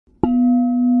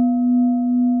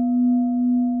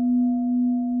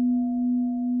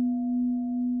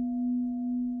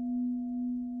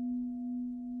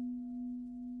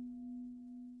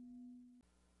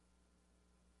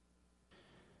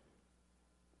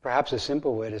Perhaps a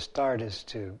simple way to start is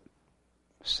to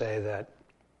say that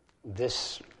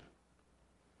this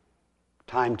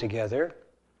time together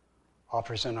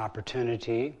offers an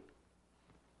opportunity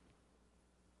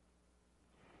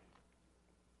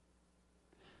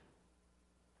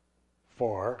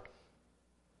for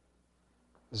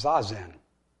Zazen.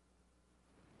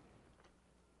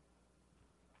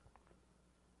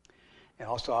 It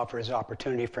also offers an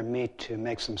opportunity for me to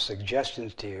make some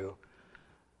suggestions to you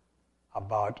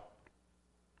about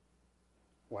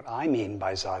what I mean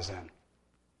by Zazen.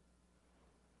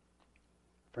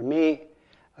 For me,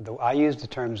 I use the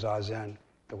term Zazen,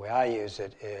 the way I use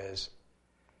it is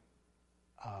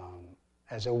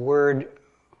as a word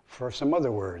for some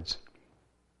other words.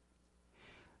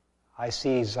 I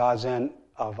see Zazen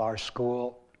of our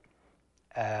school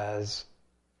as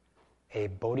a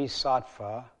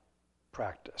bodhisattva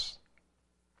practice,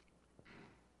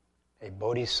 a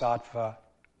bodhisattva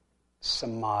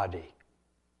samadhi.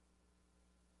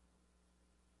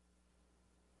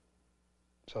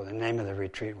 So the name of the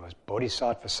retreat was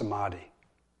Bodhisattva Samadhi,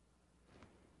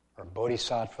 or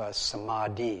Bodhisattva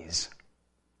Samadhis.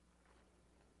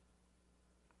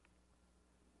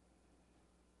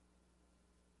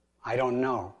 I don't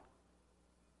know.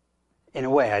 In a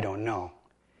way, I don't know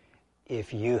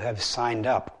if you have signed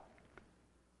up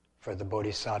for the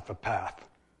Bodhisattva path.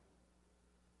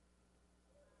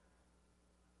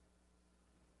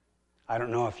 I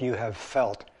don't know if you have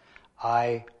felt,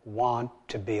 I want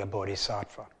to be a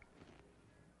bodhisattva.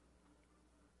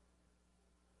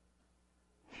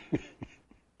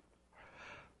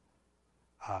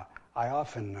 I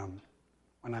often,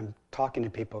 when I'm talking to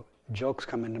people,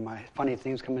 funny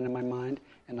things come into my mind,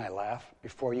 and I laugh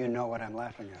before you know what I'm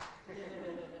laughing at.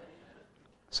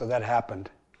 So that happened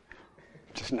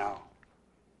just now.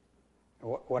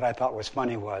 What I thought was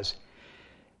funny was,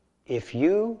 if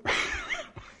you, I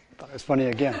thought it was funny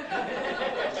again.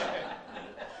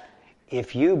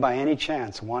 If you, by any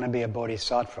chance, want to be a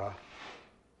bodhisattva,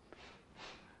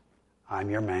 I'm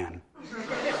your man.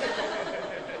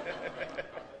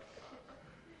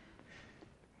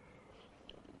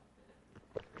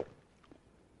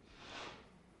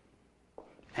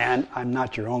 And I'm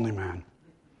not your only man.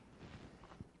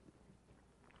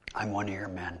 I'm one of your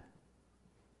men.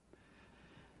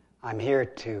 I'm here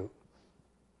to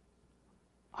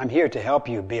help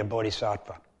you be a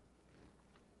bodhisattva.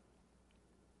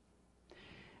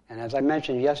 And as I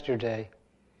mentioned yesterday,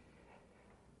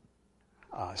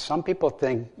 some people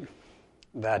think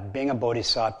that being a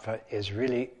bodhisattva is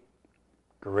really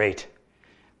great,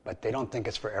 but they don't think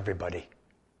it's for everybody.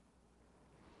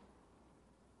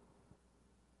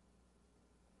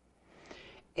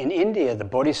 In India, the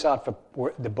bodhisattva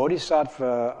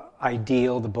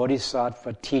ideal, the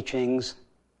bodhisattva teachings,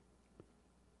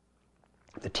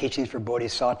 the teachings for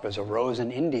bodhisattvas arose in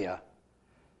India.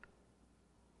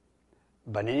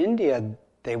 But in India,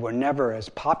 they were never as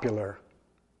popular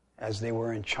as they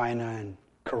were in China and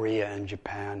Korea and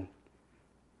Japan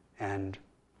and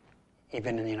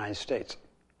even in the United States.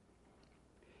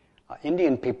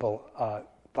 Indian people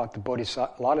thought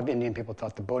a lot of Indian people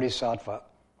thought the bodhisattva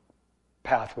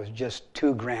path was just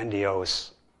too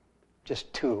grandiose,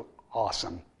 just too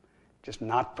awesome, just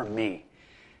not for me.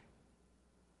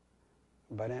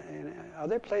 But in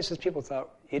other places, people thought,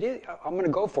 it is. I'm going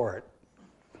to go for it.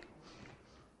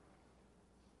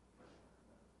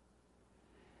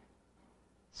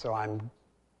 So I'm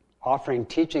offering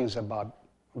teachings about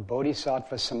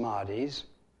bodhisattva samadhis,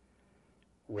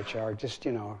 which are just,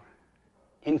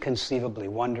 inconceivably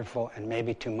wonderful and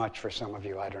maybe too much for some of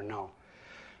you, I don't know.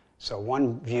 So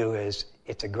one view is,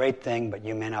 it's a great thing, but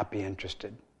you may not be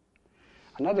interested.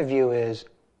 Another view is,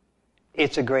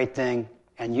 it's a great thing,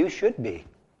 and you should be.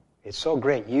 It's so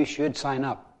great, you should sign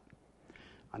up.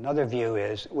 Another view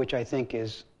is, which I think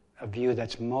is a view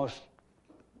that's most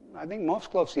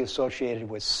closely associated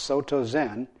with Soto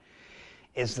Zen,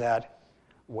 is that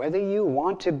whether you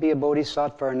want to be a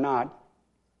bodhisattva or not,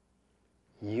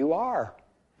 you are.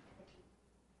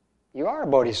 You are a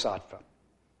bodhisattva.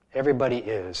 Everybody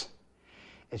is.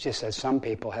 It's just that some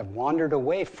people have wandered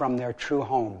away from their true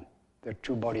home, their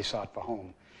true bodhisattva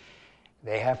home.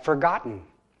 They have forgotten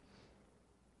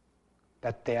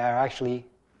that they are actually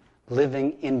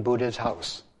living in Buddha's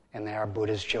house, and they are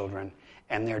Buddha's children,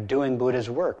 and they're doing Buddha's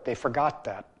work. They forgot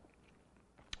that.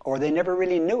 Or they never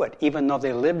really knew it, even though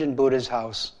they lived in Buddha's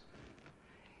house.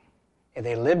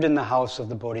 They lived in the house of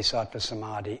the Bodhisattva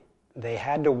Samadhi. They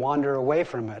had to wander away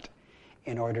from it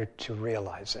in order to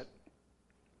realize it.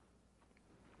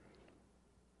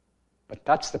 But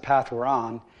that's the path we're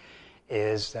on,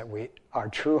 is that our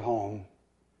true home,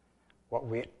 what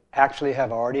we actually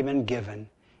have already been given,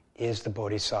 is the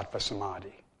Bodhisattva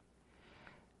Samadhi.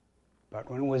 But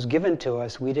when it was given to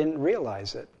us, we didn't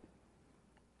realize it.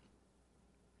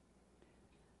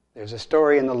 There's a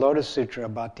story in the Lotus Sutra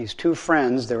about these two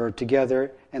friends. They were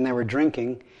together and they were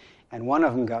drinking, and one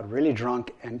of them got really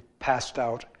drunk and passed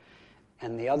out,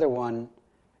 and the other one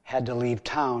had to leave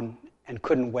town and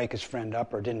couldn't wake his friend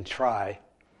up, or didn't try,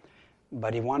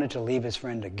 but he wanted to leave his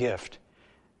friend a gift.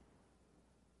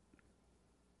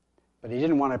 But he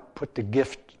didn't want to put the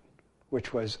gift,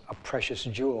 which was a precious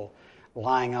jewel,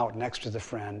 lying out next to the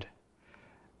friend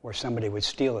where somebody would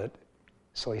steal it.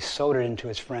 So he sewed it into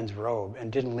his friend's robe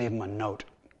and didn't leave him a note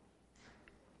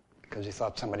because he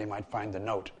thought somebody might find the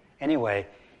note. Anyway,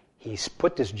 he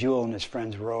put this jewel in his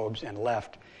friend's robes and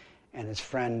left, and his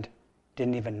friend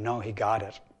didn't even know he got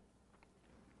it.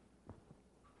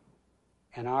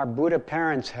 And our Buddha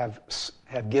parents have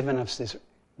given us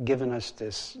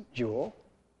this jewel,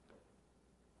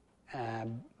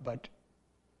 but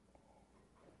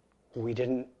we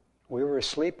were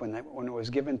asleep when it was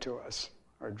given to us,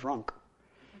 or drunk.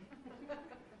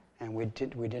 And we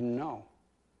didn't know.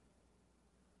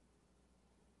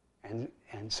 And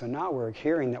so now we're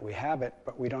hearing that we have it,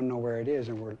 but we don't know where it is,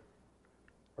 and we're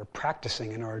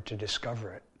practicing in order to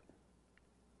discover it.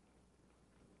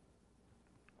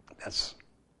 That's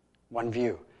one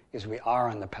view, is we are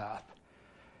on the path.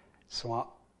 So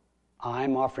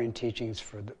I'm offering teachings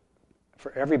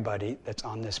for everybody that's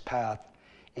on this path,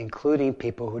 including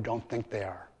people who don't think they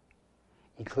are.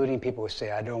 Including people who say,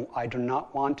 I do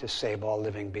not want to save all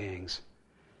living beings.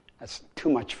 That's too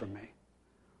much for me.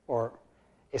 Or,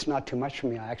 it's not too much for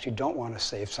me, I actually don't want to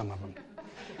save some of them.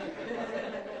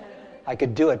 I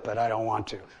could do it, but I don't want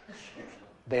to.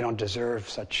 They don't deserve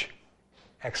such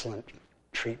excellent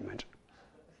treatment.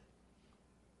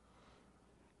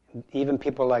 Even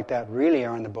people like that really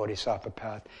are on the Bodhisattva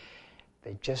path.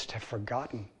 They just have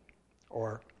forgotten,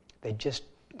 or they just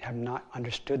have not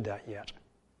understood that yet.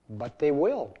 But they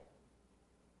will.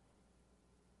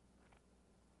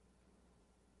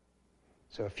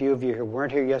 So a few of you who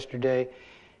weren't here yesterday,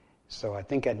 so I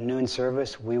think at noon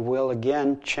service we will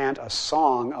again chant a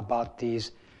song about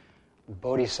these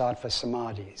Bodhisattva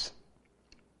Samadhis.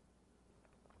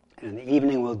 And in the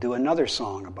evening we'll do another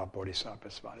song about Bodhisattva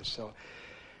Samadhis. So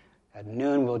at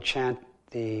noon we'll chant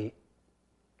the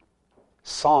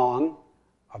song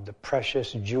of the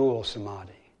precious jewel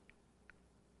Samadhi.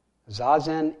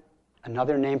 Zazen,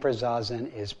 another name for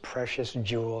Zazen, is precious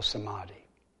jewel Samadhi.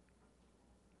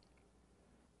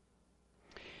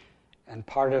 And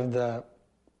part of the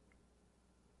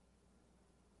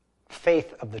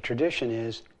faith of the tradition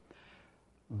is,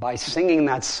 by singing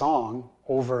that song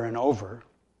over and over,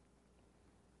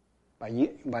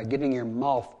 by getting your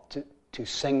mouth to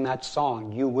sing that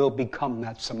song, you will become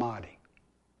that Samadhi.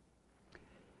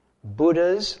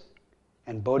 Buddhas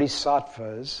and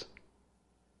Bodhisattvas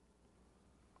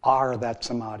are that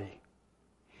Samadhi.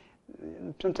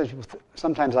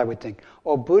 Sometimes I would think,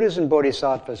 Buddhas and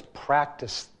Bodhisattvas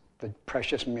practice the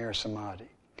precious mirror Samadhi.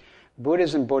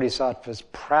 Buddhas and Bodhisattvas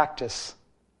practice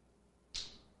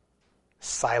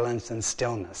silence and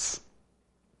stillness.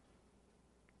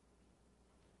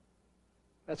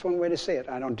 That's one way to say it.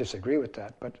 I don't disagree with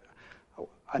that, but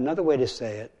another way to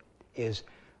say it is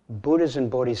Buddhas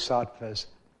and Bodhisattvas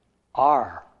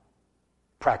are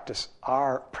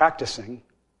practicing,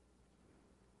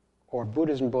 or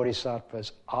Buddhas and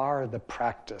Bodhisattvas are the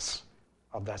practice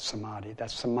of that Samadhi.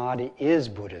 That Samadhi is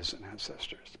Buddhas and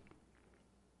ancestors.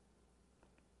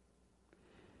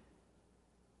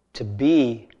 To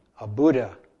be a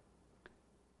Buddha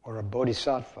or a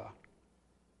Bodhisattva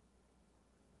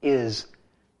is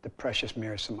the precious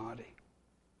mirror Samadhi,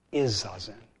 is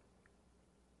Zazen.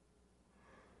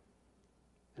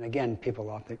 And again, people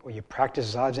often think, you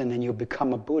practice Zazen and you'll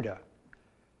become a Buddha.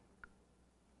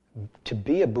 To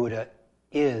be a Buddha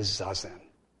is Zazen,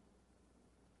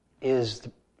 is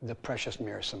the precious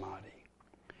mirror Samadhi,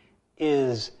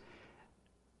 is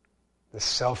the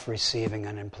self-receiving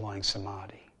and employing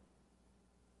Samadhi,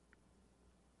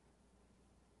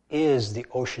 is the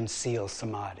ocean seal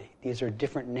Samadhi. These are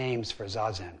different names for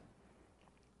Zazen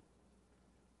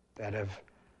that have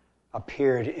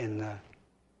appeared in the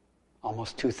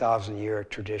almost 2,000-year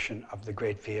tradition of the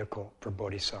great vehicle for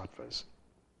bodhisattvas.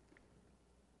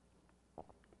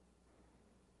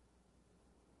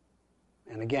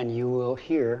 And again, you will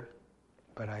hear,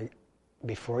 but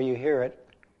before you hear it,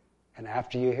 and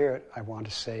after you hear it, I want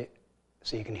to say,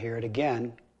 so you can hear it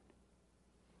again,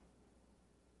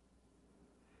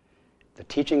 the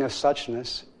teaching of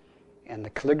suchness, and the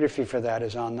calligraphy for that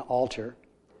is on the altar.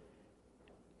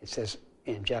 It says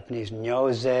in Japanese,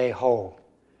 Nyoze Ho,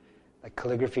 The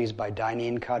calligraphy is by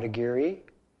Dainin Katagiri.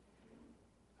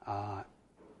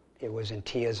 It was in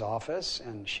Tia's office,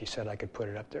 and she said I could put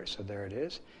it up there, so there it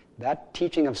is. That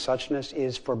teaching of suchness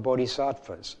is for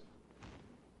bodhisattvas.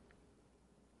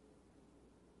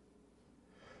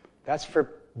 That's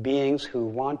for beings who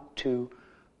want to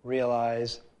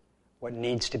realize what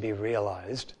needs to be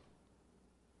realized,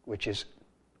 which is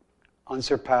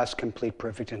unsurpassed, complete,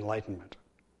 perfect enlightenment,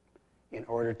 in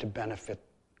order to benefit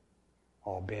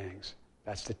all beings.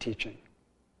 That's the teaching.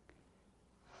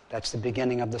 That's the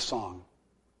beginning of the song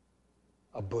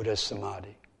of Buddha's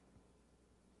Samadhi.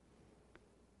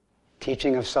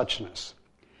 Teaching of suchness.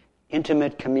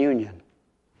 Intimate communion.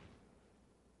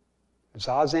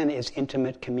 Zazen is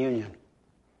intimate communion.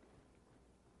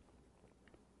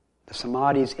 The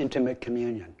Samadhi is intimate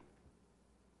communion.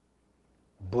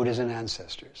 Buddhas and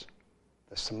ancestors.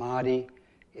 The Samadhi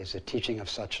is the teaching of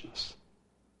suchness.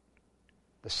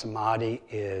 The Samadhi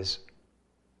is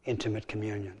intimate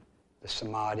communion. The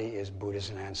Samadhi is Buddhas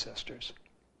and ancestors.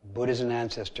 Buddhas and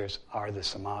ancestors are the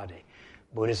Samadhi.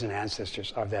 Buddhas and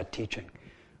ancestors are that teaching.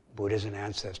 Buddhas and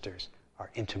ancestors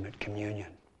are intimate communion.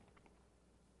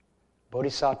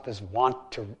 Bodhisattvas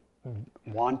want to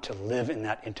live in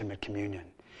that intimate communion.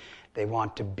 They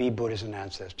want to be Buddhas and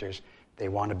ancestors. They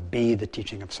want to be the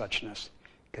teaching of suchness,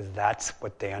 because that's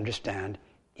what they understand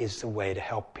is the way to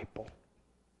help people.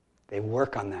 They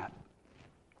work on that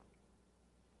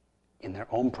in their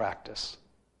own practice,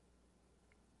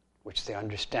 which they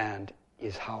understand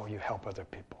is how you help other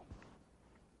people.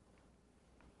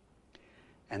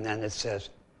 And then it says,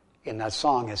 in that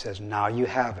song it says, now you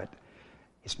have it.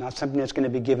 It's not something that's going to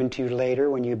be given to you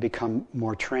later when you become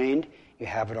more trained. You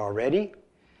have it already,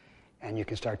 and you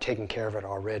can start taking care of it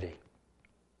already.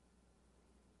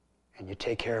 And you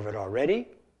take care of it already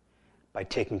by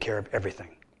taking care of everything,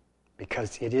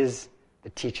 because it is the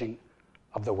teaching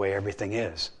of the way everything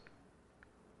is.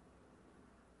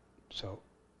 So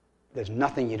there's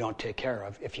nothing you don't take care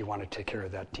of if you want to take care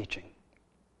of that teaching.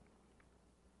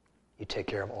 You take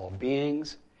care of all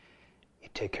beings. You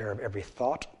take care of every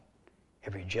thought,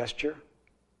 every gesture,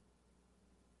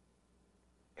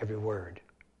 every word,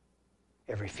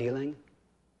 every feeling.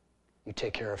 You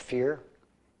take care of fear.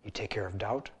 You take care of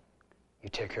doubt. You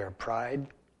take care of pride.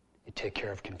 You take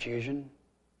care of confusion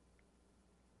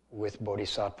with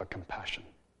bodhisattva compassion.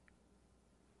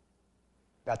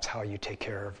 That's how you take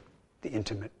care of the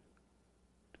intimate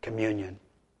communion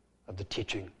of the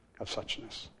teaching of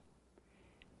suchness.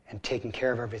 And taking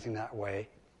care of everything that way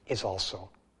is also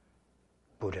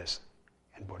Buddhas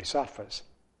and bodhisattvas.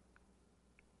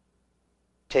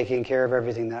 Taking care of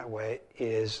everything that way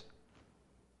is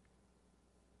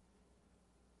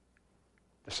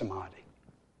the Samadhi.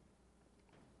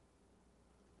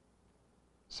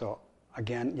 So,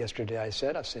 again, yesterday I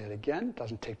said, I'll say it again, it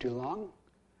doesn't take too long.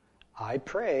 I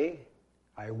pray,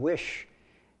 I wish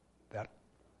that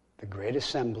the Great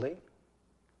Assembly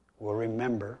will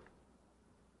remember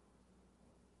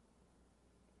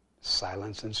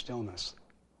silence and stillness,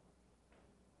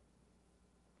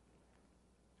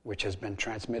 which has been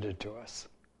transmitted to us.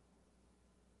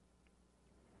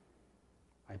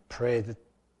 I pray that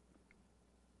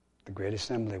the Great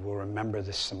Assembly will remember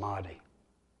this Samadhi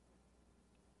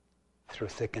through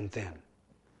thick and thin,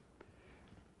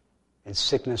 in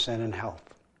sickness and in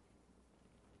health,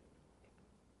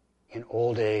 in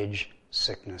old age,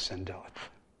 sickness, and death.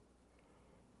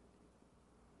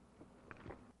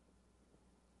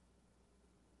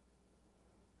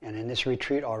 And in this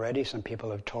retreat already, some people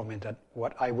have told me that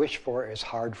what I wish for is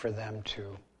hard for them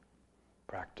to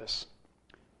practice.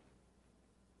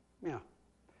 Yeah.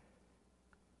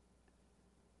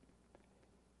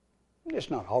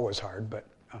 It's not always hard, but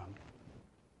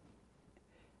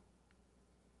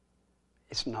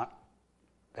it's not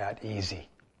that easy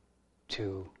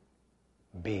to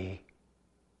be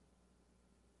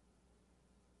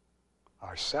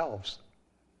ourselves.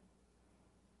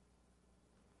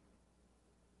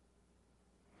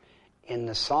 In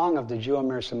the song of the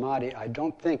Jewel-Mirror Samadhi, I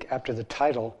don't think after the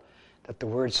title that the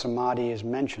word samadhi is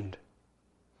mentioned.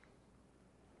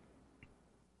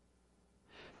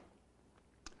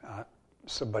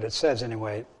 But it says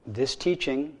anyway, this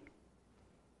teaching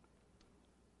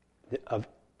of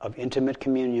intimate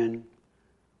communion,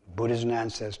 Buddhas and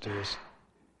ancestors,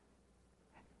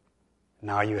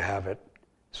 now you have it,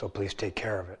 so please take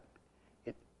care of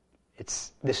it.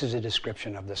 This is a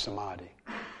description of the samadhi.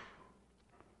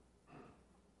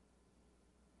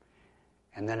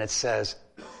 And then it says,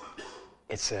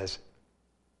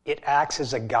 it acts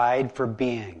as a guide for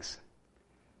beings.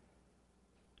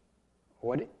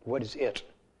 What is it?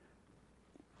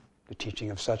 The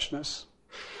teaching of suchness,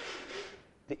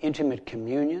 the intimate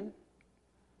communion,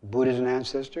 Buddhas and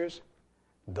ancestors,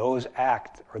 those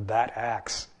act, or that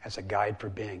acts, as a guide for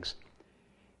beings.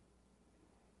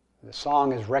 The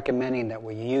song is recommending that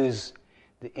we use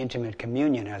the intimate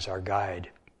communion as our guide.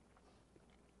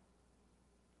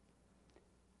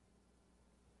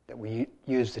 That we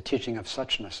use the teaching of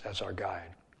suchness as our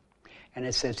guide. And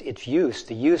it says its use,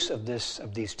 the use of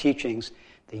these teachings,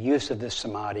 the use of this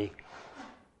samadhi,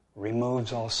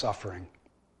 removes all suffering,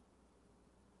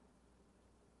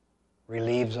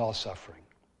 relieves all suffering.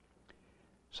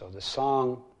 So the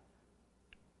song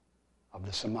of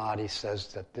the samadhi says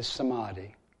that this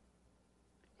samadhi,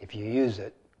 if you use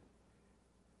it,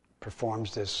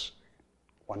 performs this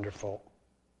wonderful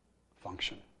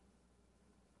function.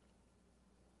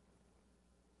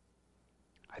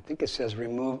 I think it says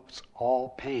removes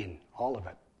all pain, all of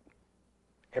it,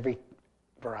 every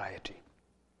variety.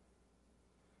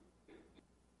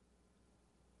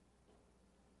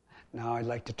 Now I'd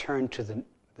like to turn to the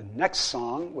next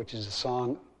song, which is a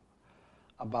song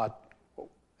about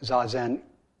Zazen,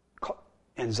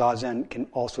 and Zazen can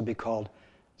also be called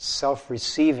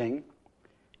self-receiving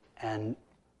and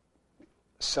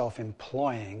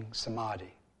self-employing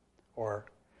samadhi, or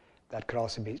that could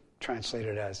also be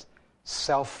translated as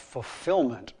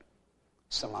self-fulfillment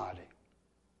samadhi.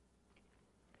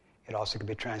 It also could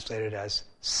be translated as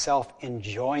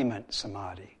self-enjoyment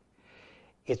samadhi.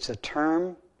 It's a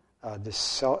term, this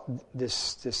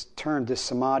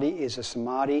samadhi is a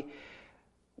samadhi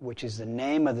which is the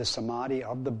name of the samadhi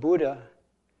of the Buddha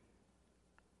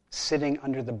sitting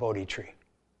under the Bodhi tree.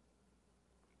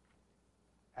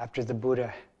 After the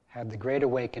Buddha had the Great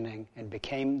Awakening and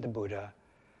became the Buddha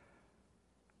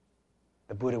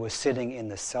was sitting in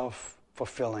the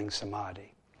self-fulfilling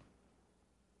samadhi,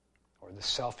 or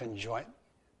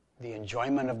the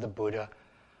enjoyment of the Buddha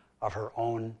of her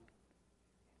own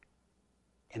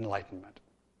enlightenment.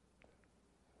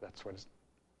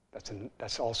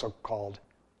 That's also called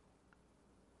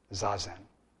Zazen.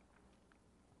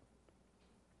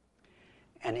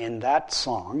 And in that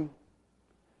song,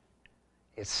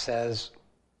 it says,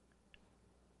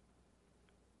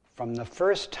 from the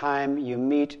first time you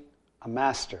meet a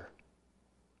master,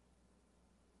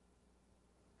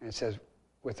 and it says,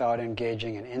 without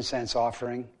engaging in incense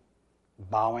offering,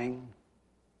 bowing,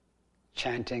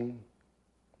 chanting,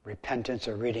 repentance,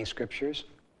 or reading scriptures.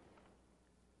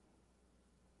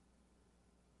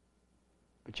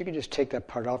 But you can just take that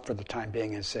part out for the time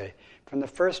being and say, from the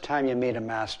first time you meet a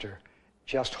master,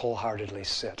 just wholeheartedly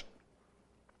sit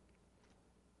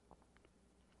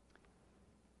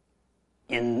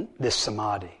in this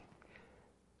samadhi.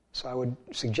 So I would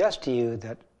suggest to you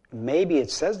that maybe it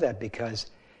says that because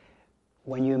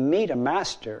when you meet a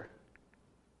master,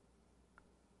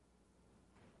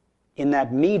 in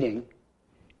that meeting,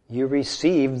 you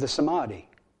receive the samadhi.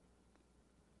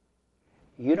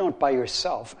 You don't by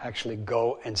yourself actually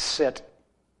go and sit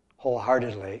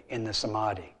wholeheartedly in the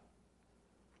samadhi.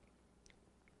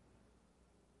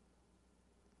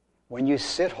 When you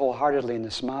sit wholeheartedly in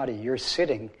the samadhi, you're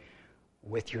sitting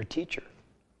with your teacher.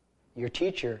 Your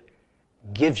teacher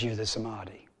gives you the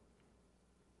samadhi.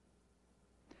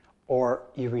 Or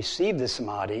you receive the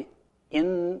samadhi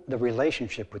in the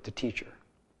relationship with the teacher.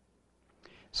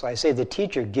 So I say the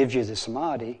teacher gives you the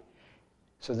samadhi,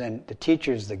 so then the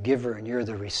teacher is the giver and you're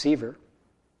the receiver,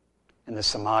 and the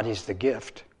samadhi is the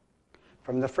gift.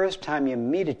 From the first time you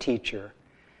meet a teacher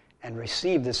and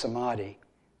receive the samadhi,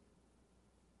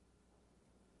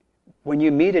 when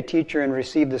you meet a teacher and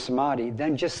receive the samadhi,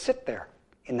 then just sit there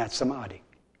in that samadhi.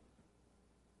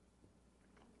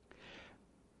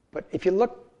 But if you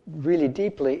look really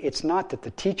deeply, it's not that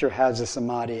the teacher has the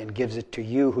samadhi and gives it to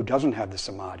you who doesn't have the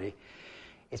samadhi.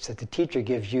 It's that the teacher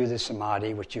gives you the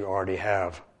samadhi which you already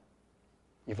have.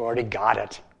 You've already got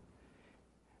it.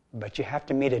 But you have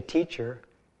to meet a teacher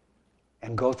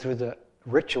and go through the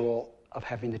ritual of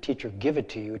having the teacher give it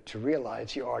to you to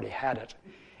realize you already had it,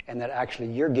 and that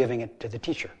actually you're giving it to the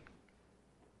teacher.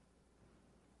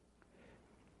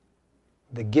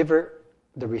 The giver,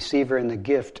 the receiver, and the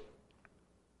gift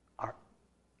are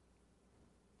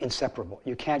inseparable.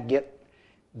 You can't get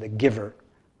the giver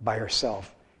by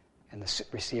herself and the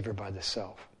receiver by the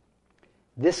self.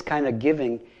 This kind of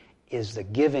giving is the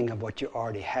giving of what you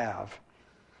already have,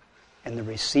 and the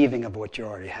receiving of what you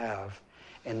already have,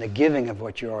 and the giving of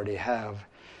what you already have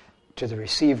to the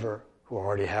receiver who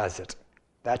already has it.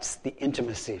 That's the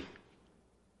intimacy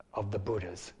of the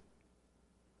Buddhas.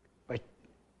 But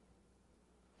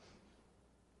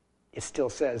it still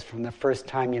says, from the first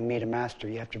time you meet a master,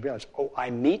 you have to realize, oh,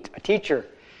 I meet a teacher,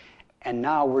 and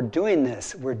now we're doing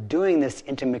this. We're doing this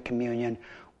intimate communion.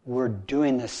 We're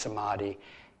doing this samadhi.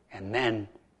 And then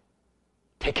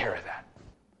take care of that.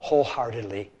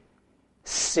 Wholeheartedly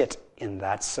sit in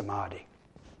that samadhi.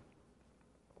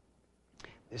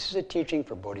 This is a teaching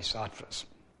for bodhisattvas.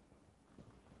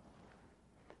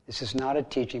 This is not a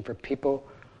teaching for people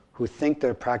who think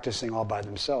they're practicing all by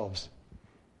themselves.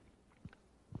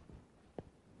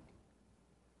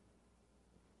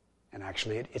 And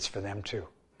actually, it's for them too.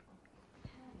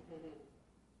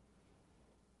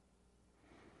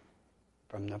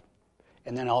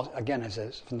 And then again, it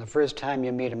says, from the first time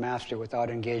you meet a master without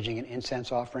engaging in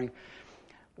incense offering,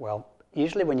 well,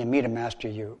 usually when you meet a master,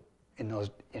 you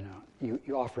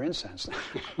offer incense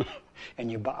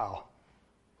and you bow.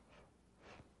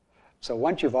 So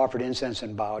once you've offered incense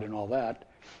and bowed and all that,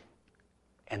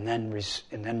 and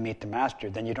then meet the master,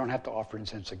 then you don't have to offer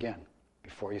incense again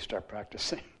before you start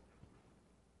practicing.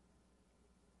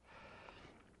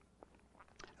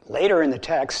 Later in the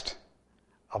text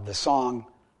of the song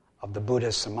of the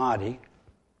Buddha's Samadhi,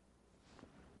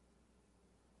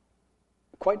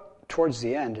 quite towards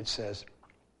the end it says,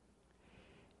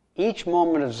 each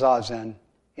moment of Zazen,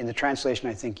 in the translation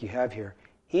I think you have here,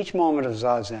 each moment of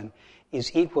Zazen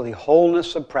is equally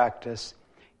wholeness of practice,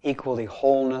 equally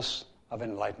wholeness of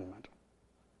enlightenment.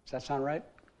 Does that sound right?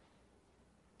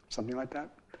 Something like that?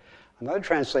 Another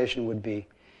translation would be,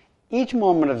 each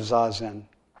moment of Zazen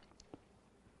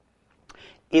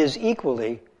is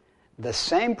equally the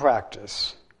same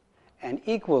practice and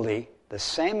equally the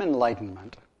same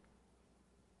enlightenment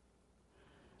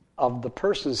of the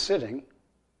person sitting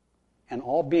and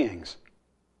all beings.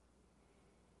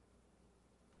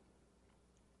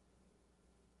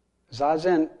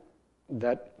 Zazen,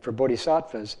 that for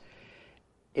bodhisattvas,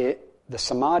 the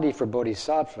samadhi for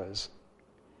bodhisattvas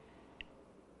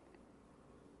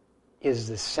is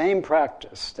the same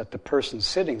practice that the person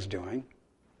sitting's doing,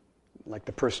 like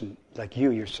the person, like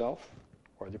you yourself,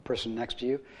 or the person next to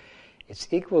you. It's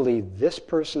equally this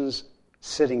person's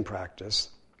sitting practice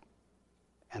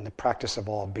and the practice of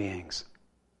all beings.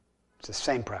 It's the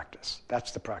same practice.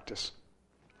 That's the practice.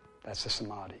 That's the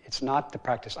samadhi. It's not the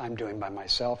practice I'm doing by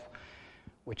myself,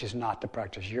 which is not the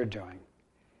practice you're doing.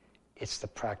 It's the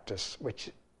practice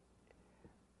which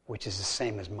is the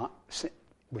same as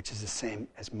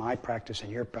my practice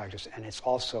and your practice, and it's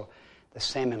also the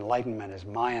same enlightenment as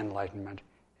my enlightenment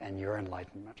and your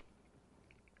enlightenment.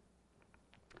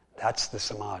 That's the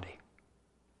samadhi.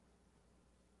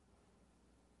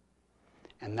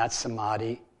 And that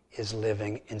samadhi is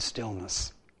living in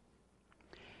stillness.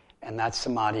 And that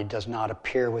samadhi does not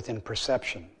appear within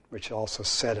perception, which is also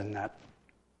said in that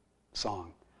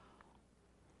song.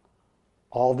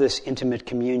 All this intimate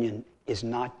communion is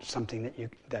not something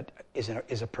that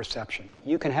is a perception.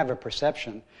 You can have a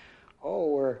perception,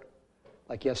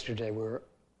 like yesterday,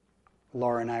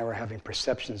 Laura and I were having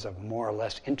perceptions of more or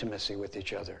less intimacy with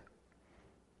each other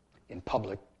in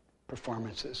public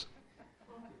performances.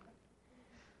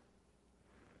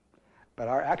 But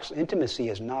our actual intimacy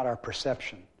is not our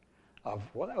perception of,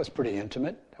 that was pretty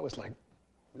intimate.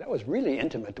 That was really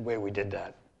intimate the way we did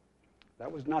that.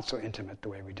 That was not so intimate the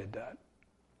way we did that.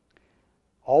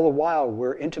 All the while,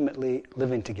 we're intimately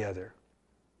living together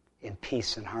in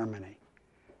peace and harmony.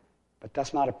 But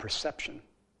that's not a perception.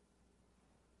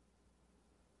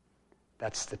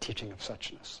 That's the teaching of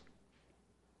suchness.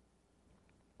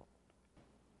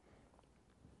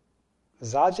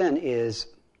 Zazen is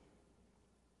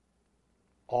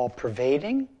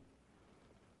all-pervading.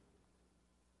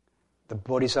 The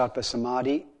Bodhisattva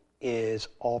Samadhi is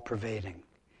all-pervading.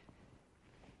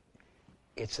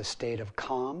 It's a state of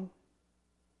calm,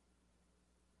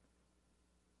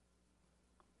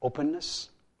 openness,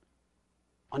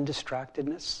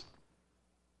 undistractedness,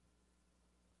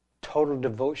 total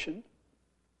devotion.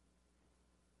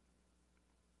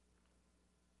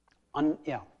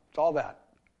 It's all that.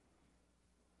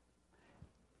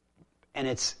 And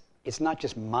it's not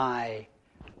just my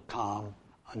calm,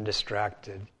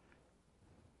 undistracted,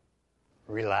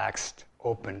 relaxed,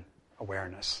 open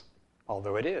awareness,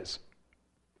 although it is.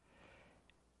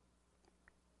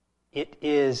 It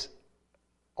is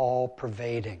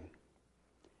all-pervading.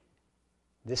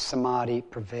 This samadhi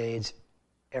pervades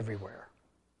everywhere.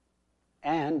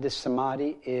 And this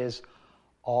samadhi is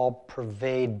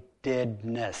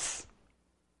all-pervadedness.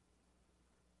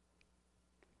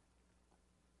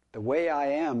 The way I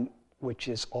am, which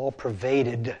is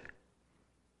all-pervaded,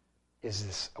 is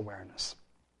this awareness.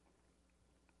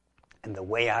 And the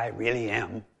way I really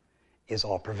am is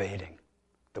all-pervading.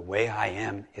 The way I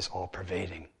am is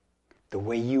all-pervading. The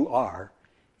way you are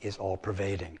is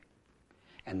all-pervading.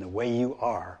 And the way you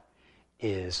are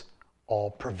is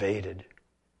all-pervaded.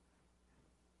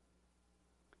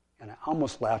 And I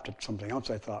almost laughed at something else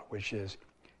I thought, which is,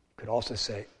 you could also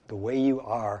say, the way you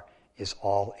are is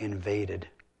all invaded.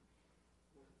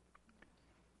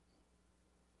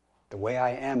 The way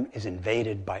I am is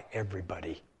invaded by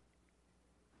everybody.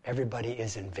 Everybody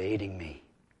is invading me.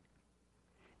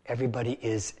 Everybody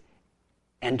is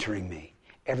entering me.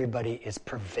 Everybody is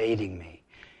pervading me.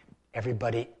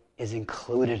 Everybody is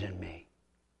included in me.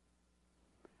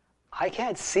 I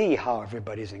can't see how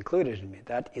everybody's included in me.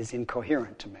 That is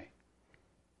incoherent to me.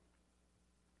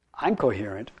 I'm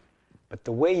coherent, but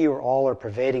the way you all are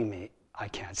pervading me, I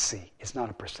can't see. It's not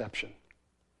a perception.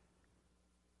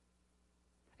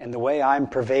 And the way I'm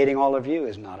pervading all of you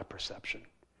is not a perception.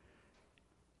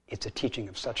 It's a teaching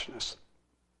of suchness.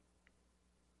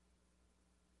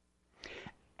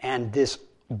 And this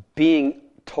being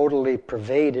totally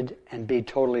pervaded and be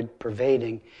totally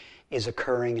pervading is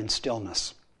occurring in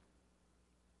stillness.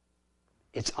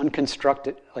 It's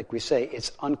unconstructed, like we say,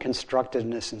 it's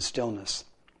unconstructedness and stillness.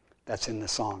 That's in the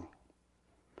song.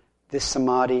 This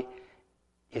samadhi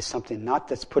is something not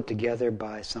that's put together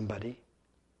by somebody.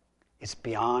 It's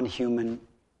beyond human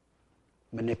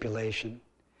manipulation.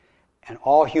 And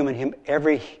all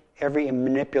every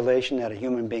manipulation that a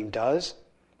human being does,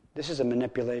 this is a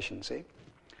manipulation, see?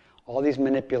 All these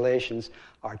manipulations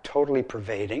are totally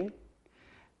pervading,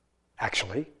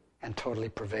 actually, and totally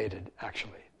pervaded,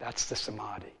 actually. That's the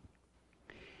samadhi.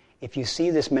 If you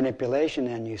see this manipulation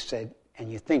and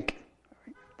you think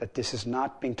that this is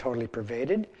not being totally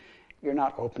pervaded, you're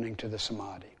not opening to the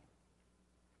samadhi.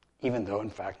 Even though, in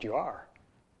fact, you are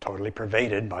totally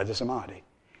pervaded by the samadhi.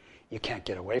 You can't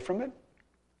get away from it.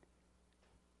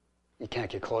 You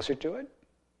can't get closer to it.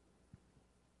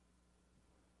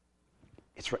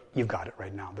 You've got it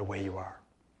right now, the way you are.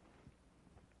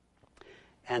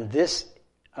 And this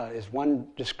is one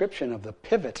description of the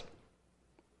pivot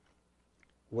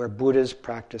where Buddhas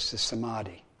practice the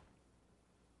samadhi.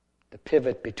 The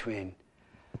pivot between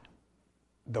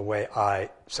the way I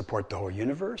support the whole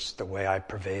universe, the way I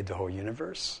pervade the whole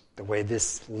universe, the way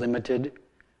this limited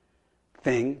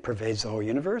thing pervades the whole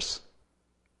universe,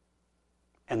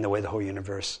 and the way the whole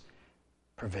universe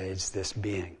pervades this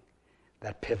being.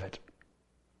 That pivot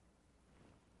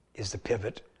is the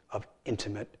pivot of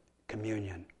intimate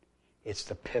communion. It's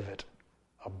the pivot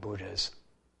of Buddhas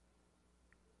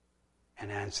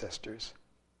and ancestors.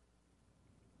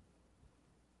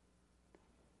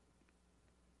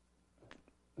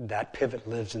 That pivot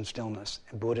lives in stillness.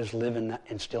 And Buddhas live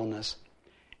in stillness,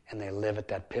 and they live at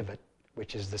that pivot,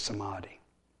 which is the samadhi.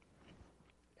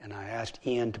 And I asked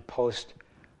Ian to post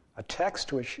a text,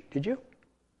 did you?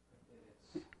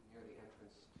 It's near the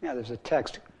entrance. Yeah, there's a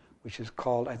text which is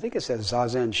called, I think it says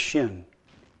Zazen Shin.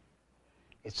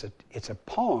 It's a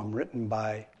poem written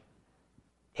by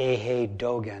Eihei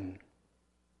Dogen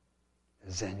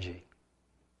Zenji.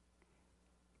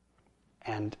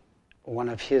 And one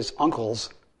of his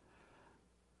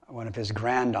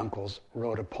granduncles,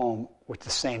 wrote a poem with the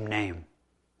same name,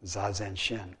 Zazen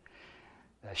Shin.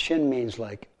 Shin means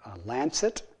like a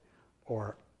lancet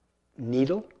or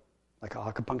needle, like an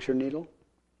acupuncture needle.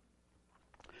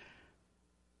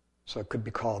 So it could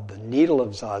be called the needle of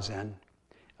Zazen.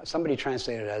 Somebody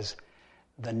translated it as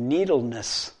the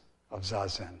needleness of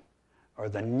Zazen, or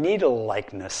the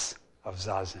needle-likeness of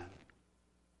Zazen.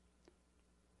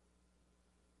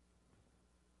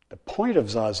 The point of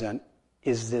Zazen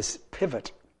is this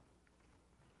pivot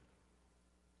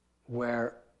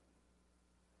where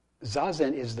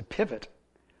Zazen is the pivot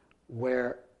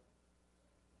where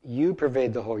you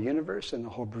pervade the whole universe and the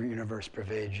whole universe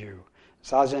pervades you.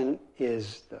 Zazen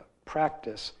is the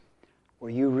practice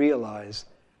where you realize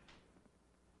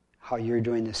how you're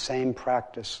doing the same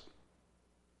practice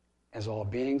as all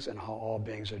beings and how all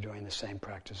beings are doing the same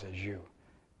practice as you.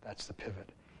 That's the pivot.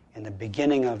 And the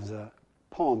beginning of the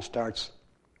poem starts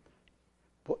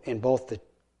in both the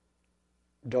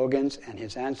Dogen's and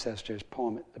his ancestors'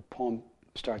 poem. The poem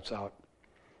starts out,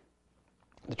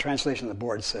 the translation of the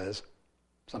board says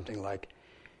something like,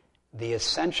 the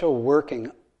essential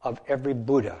working of every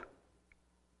Buddha,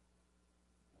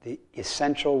 the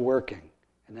essential working,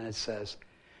 and then it says,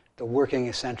 the working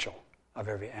essential of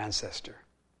every ancestor.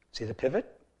 See the pivot?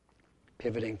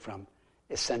 Pivoting from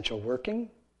essential working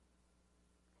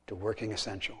to working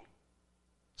essential.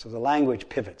 So the language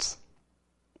pivots.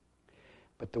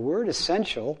 But the word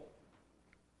essential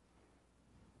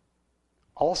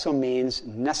also means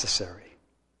necessary.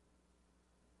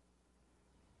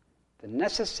 The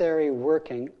necessary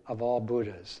working of all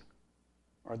Buddhas,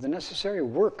 or the necessary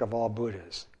work of all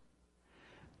Buddhas,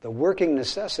 the working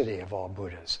necessity of all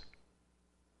Buddhas.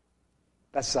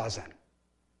 That's Zazen.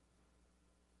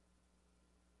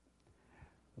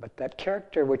 But that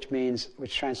character, which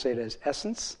translated as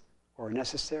essence or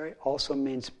necessary, also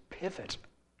means pivot.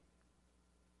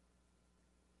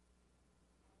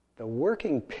 The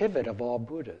working pivot of all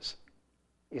Buddhas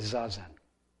is Zazen.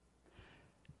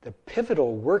 The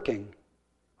pivotal working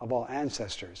of all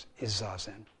ancestors is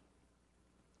Zazen.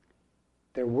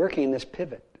 They're working in this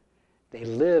pivot. They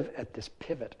live at this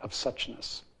pivot of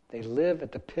suchness. They live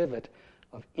at the pivot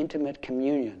of intimate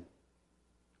communion.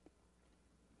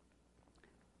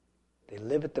 They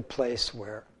live at the place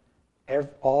where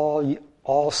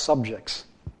all subjects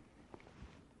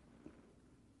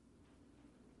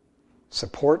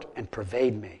support and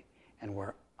pervade me, and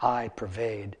where I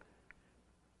pervade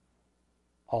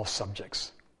all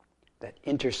subjects. That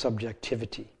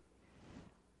intersubjectivity.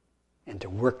 And to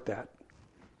work that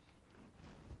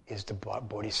is the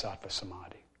Bodhisattva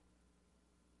Samadhi.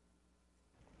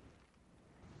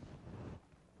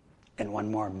 And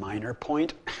one more minor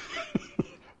point.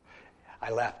 I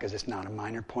laugh because it's not a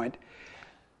minor point,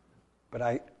 but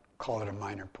I call it a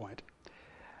minor point.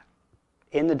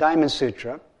 In the Diamond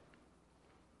Sutra,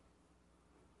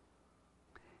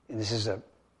 and this is a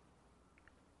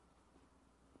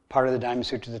part of the Diamond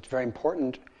Sutra that's very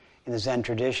important in the Zen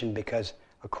tradition, because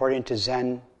according to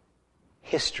Zen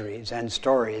history, Zen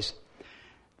stories,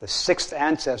 the sixth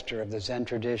ancestor of the Zen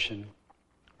tradition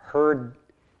heard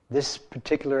this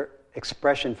particular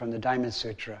expression from the Diamond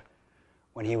Sutra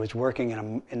when he was working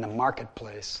in the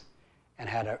marketplace and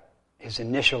had his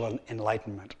initial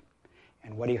enlightenment.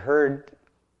 And what he heard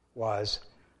was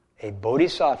a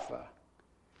bodhisattva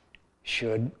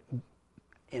should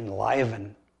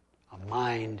enliven a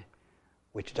mind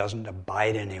which doesn't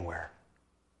abide anywhere,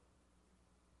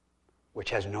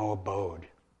 which has no abode,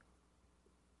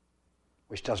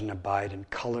 which doesn't abide in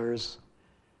colors,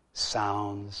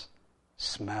 sounds,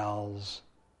 smells,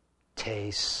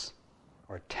 tastes,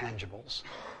 or tangibles,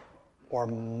 or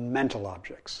mental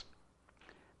objects.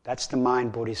 That's the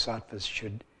mind bodhisattvas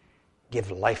should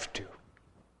give life to.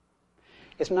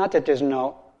 It's not that there's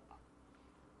no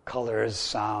colors,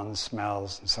 sounds,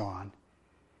 smells, and so on.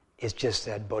 It's just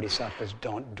that bodhisattvas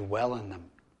don't dwell in them.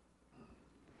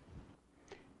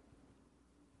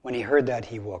 When he heard that,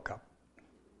 he woke up.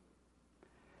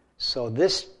 So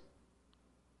this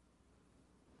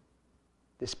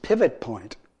pivot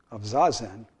point of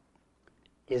Zazen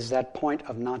is that point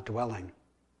of not dwelling.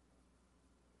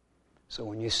 So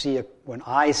when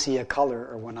I see a color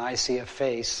or when I see a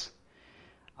face,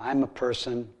 I'm a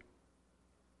person,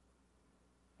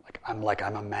 I'm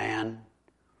a man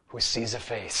who sees a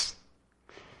face.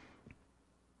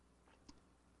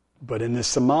 But in the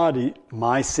samadhi,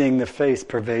 my seeing the face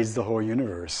pervades the whole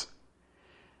universe.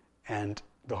 And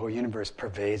the whole universe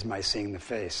pervades my seeing the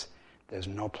face. There's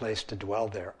no place to dwell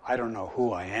there. I don't know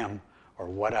who I am, or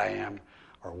what I am,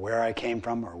 or where I came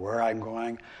from, or where I'm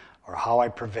going, or how I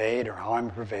pervade, or how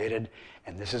I'm pervaded,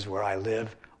 and this is where I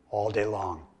live all day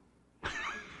long.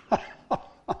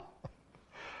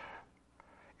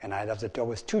 And there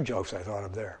was two jokes I thought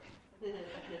of there.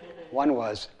 One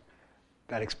was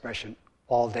that expression,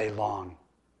 all day long.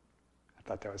 I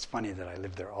thought that was funny that I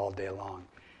lived there all day long.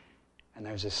 And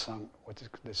there's this song,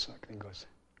 this song thing goes,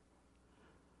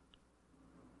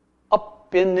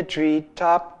 up in the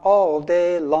treetop all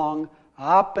day long,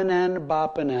 hopping and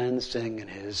bopping and singing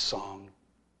his song.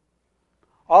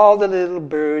 All the little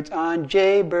birds on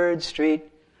Jaybird Street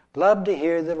love to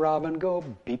hear the robin go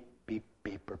beep, beep,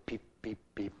 beep, or peep, beep,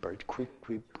 beep, or tweet,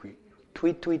 tweet, tweet,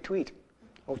 tweet, tweet, tweet.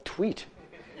 Oh, tweet.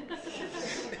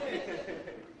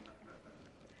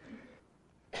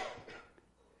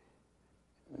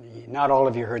 Not all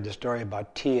of you heard the story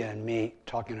about Tia and me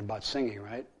talking about singing,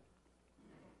 right?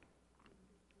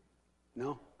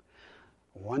 No?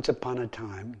 Once upon a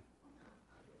time,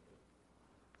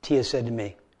 Tia said to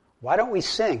me, why don't we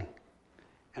sing?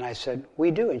 And I said,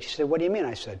 we do. And she said, what do you mean?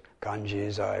 I said,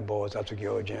 Kanji Zai Bo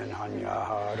Zatsugyojin Hanya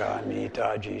Hara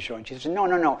Mita Jisho. And she said,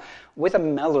 no, with a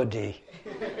melody.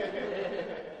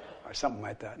 Or something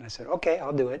like that. And I said, okay,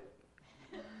 I'll do it.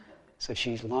 So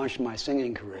she's launched my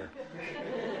singing career,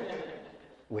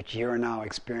 which you're now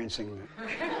experiencing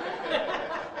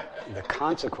the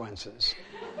consequences.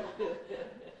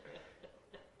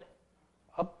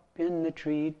 Up in the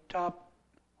treetop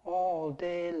all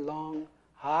day long,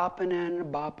 hopping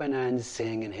and bopping and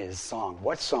singing his song.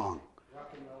 What song?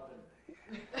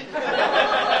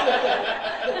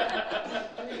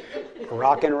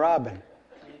 Rockin' Robin.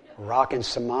 Rockin'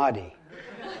 Samadhi.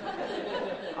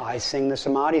 I sing the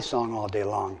Samadhi song all day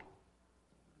long.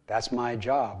 That's my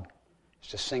job, is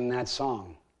to sing that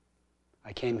song.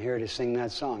 I came here to sing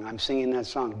that song. I'm singing that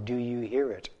song. Do you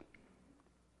hear it?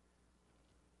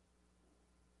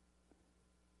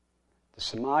 The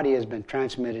samadhi has been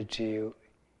transmitted to you.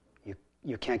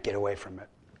 You can't get away from it.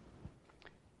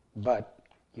 But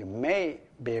you may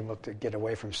be able to get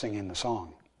away from singing the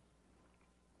song.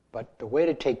 But the way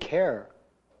to take care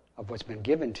of what's been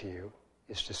given to you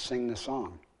is to sing the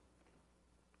song.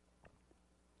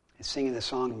 And singing the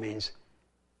song means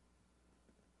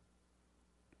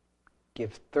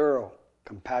give thorough,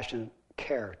 compassionate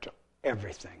care to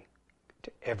everything,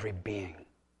 to every being.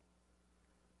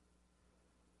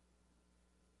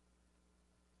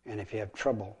 And if you have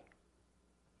trouble,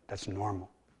 that's normal.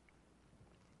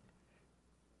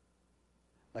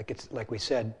 Like we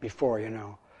said before,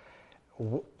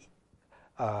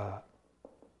 I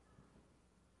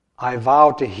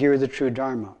vow to hear the true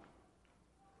Dharma.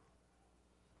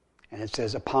 And it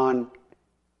says, upon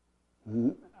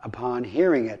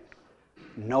hearing it,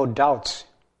 no doubts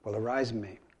will arise in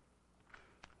me,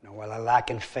 nor will I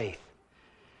lack in faith.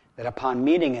 That upon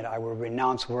meeting it, I will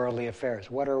renounce worldly affairs.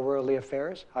 What are worldly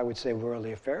affairs? I would say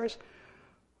worldly affairs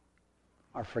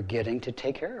are forgetting to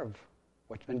take care of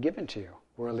what's been given to you.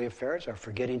 Worldly affairs are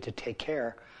forgetting to take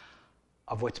care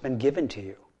of what's been given to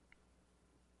you.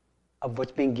 Of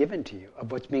what's being given to you,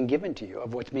 of what's being given to you,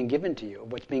 of what's being given to you,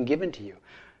 of what's being given to you.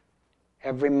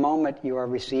 Every moment you are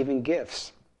receiving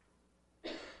gifts.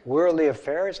 Worldly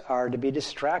affairs are to be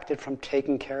distracted from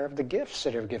taking care of the gifts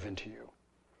that are given to you.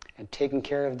 And taking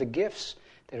care of the gifts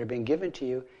that are being given to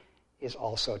you is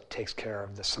also takes care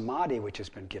of the samadhi which has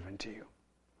been given to you.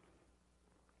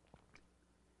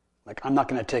 Like, I'm not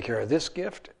going to take care of this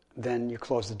gift, then you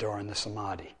close the door on the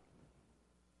samadhi.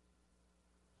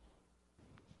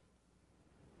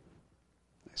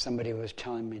 Somebody was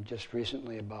telling me just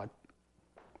recently about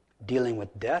dealing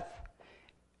with death.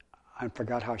 I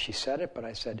forgot how she said it, but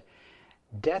I said,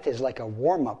 death is like a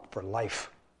warm-up for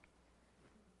life.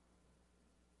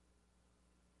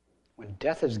 When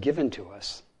death is given to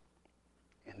us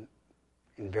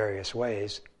in various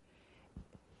ways,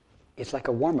 it's like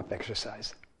a warm-up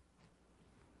exercise.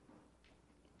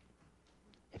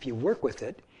 If you work with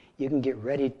it, you can get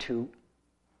ready to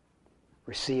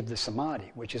receive the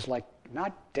samadhi, which is like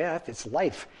not death, it's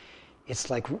life.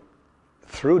 It's like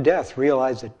through death,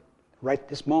 realize that right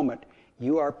this moment,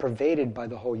 you are pervaded by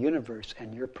the whole universe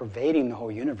and you're pervading the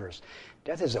whole universe.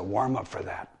 Death is a warm-up for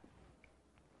that.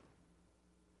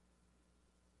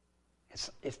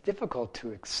 It's difficult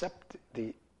to accept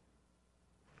the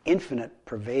infinite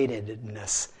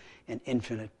pervadedness and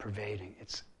infinite pervading.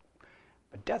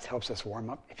 But death helps us warm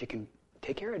up. If you can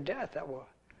take care of death, that will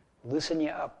loosen you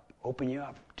up, open you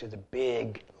up to the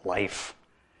big life,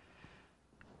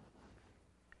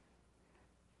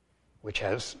 which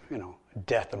has,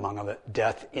 death among other,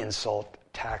 death, insult,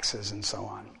 taxes, and so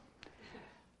on.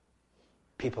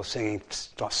 People singing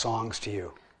songs to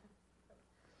you,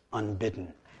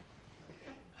 unbidden.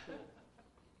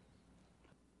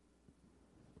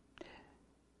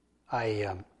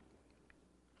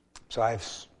 So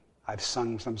I've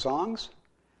sung some songs,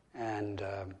 and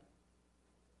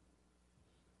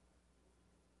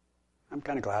I'm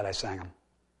kind of glad I sang them.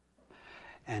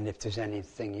 And if there's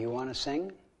anything you want to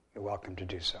sing, you're welcome to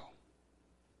do so.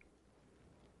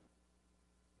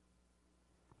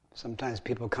 Sometimes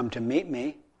people come to meet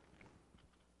me,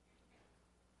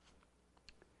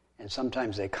 and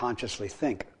sometimes they consciously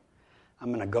think, I'm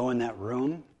going to go in that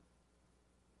room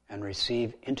and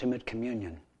receive intimate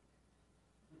communion.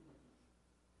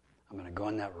 I'm going to go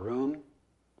in that room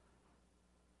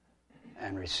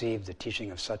and receive the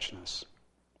teaching of suchness.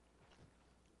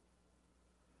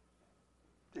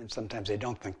 And sometimes they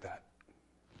don't think that.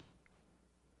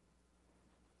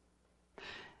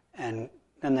 And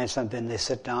then they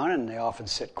sit down, and they often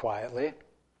sit quietly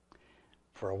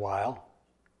for a while.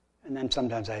 And then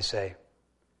sometimes I say,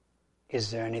 is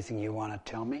there anything you want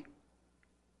to tell me?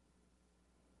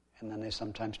 And then they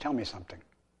sometimes tell me something.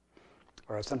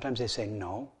 Or sometimes they say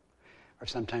no. Or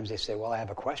sometimes they say, well, I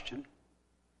have a question.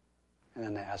 And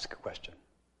then they ask a question.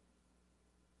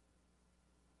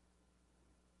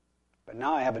 But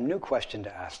now I have a new question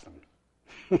to ask them.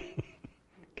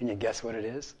 Can you guess what it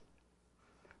is?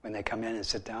 When they come in and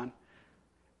sit down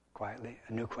quietly,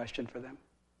 a new question for them?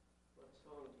 What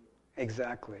song do you want?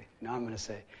 Exactly. Now I'm going to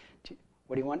say,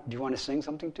 what do you want? Do you want to sing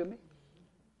something to me?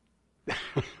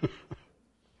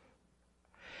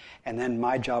 And then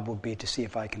my job will be to see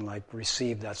if I can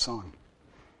receive that song.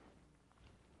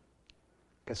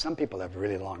 Because some people have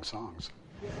really long songs.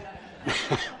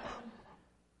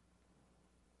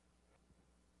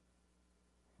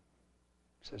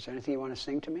 So is there anything you want to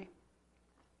sing to me?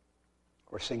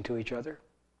 Or sing to each other?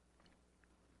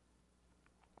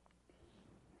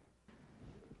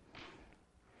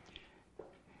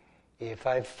 If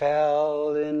I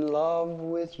fell in love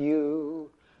with you,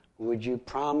 would you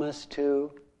promise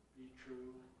to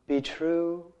be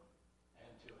true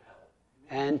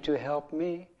and to help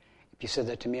me? If you said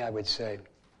that to me, I would say,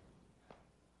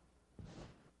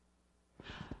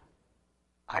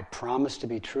 I promise to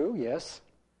be true, yes.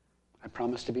 I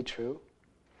promise to be true.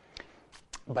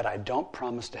 But I don't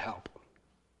promise to help.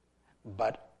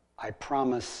 But I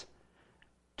promise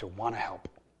to want to help.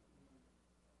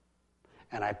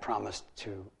 And I promise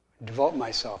to devote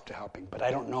myself to helping. But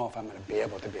I don't know if I'm going to be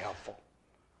able to be helpful.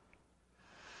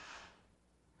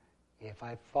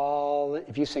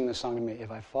 If you sing the song to me,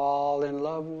 if I fall in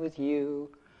love with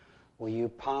you, will you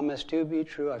promise to be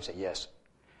true? I would say yes.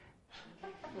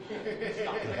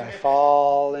 If I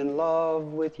fall in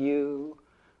love with you,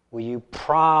 will you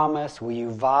promise, will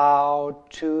you vow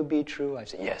to be true? I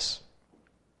say yes.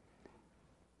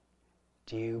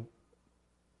 Do you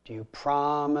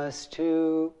promise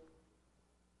to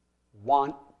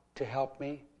want to help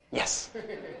me? Yes.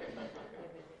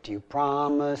 Do you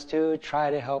promise to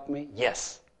try to help me?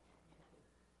 Yes.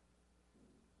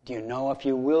 Do you know if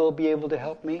you will be able to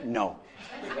help me? No.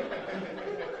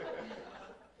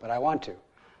 But I want to.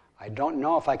 I don't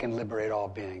know if I can liberate all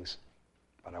beings,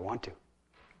 but I want to.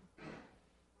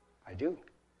 I do.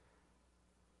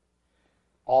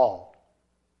 All.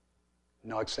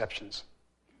 No exceptions.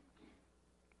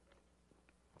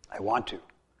 I want to.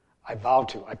 I vow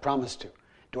to. I promise to.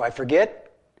 Do I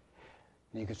forget?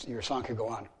 Your song could go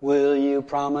on. Will you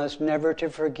promise never to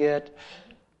forget?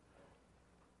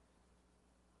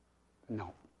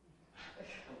 No.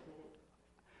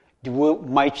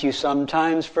 Might you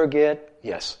sometimes forget?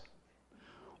 Yes.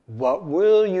 What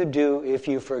will you do if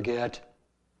you forget?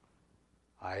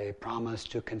 I promise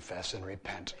to confess and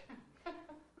repent.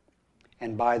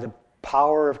 And by the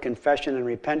power of confession and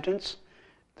repentance,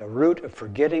 the root of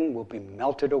forgetting will be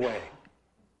melted away.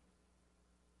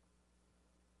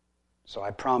 So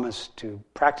I promise to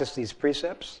practice these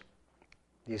precepts,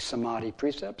 these samadhi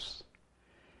precepts.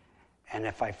 And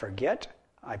if I forget,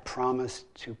 I promise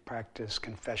to practice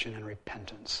confession and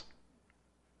repentance.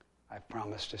 I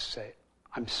promise to say,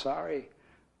 I'm sorry,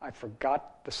 I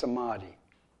forgot the samadhi.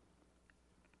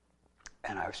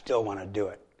 And I still want to do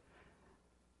it.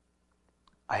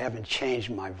 I haven't changed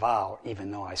my vow,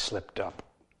 even though I slipped up.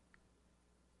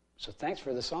 So thanks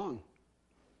for the song.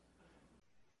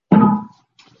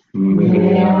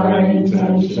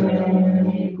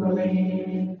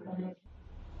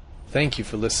 Thank you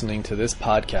for listening to this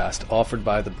podcast offered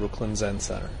by the Brooklyn Zen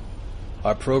Center.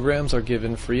 Our programs are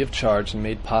given free of charge and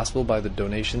made possible by the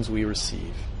donations we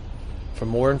receive. For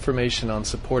more information on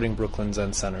supporting Brooklyn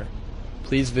Zen Center,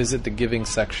 please visit the giving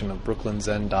section of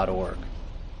brooklynzen.org.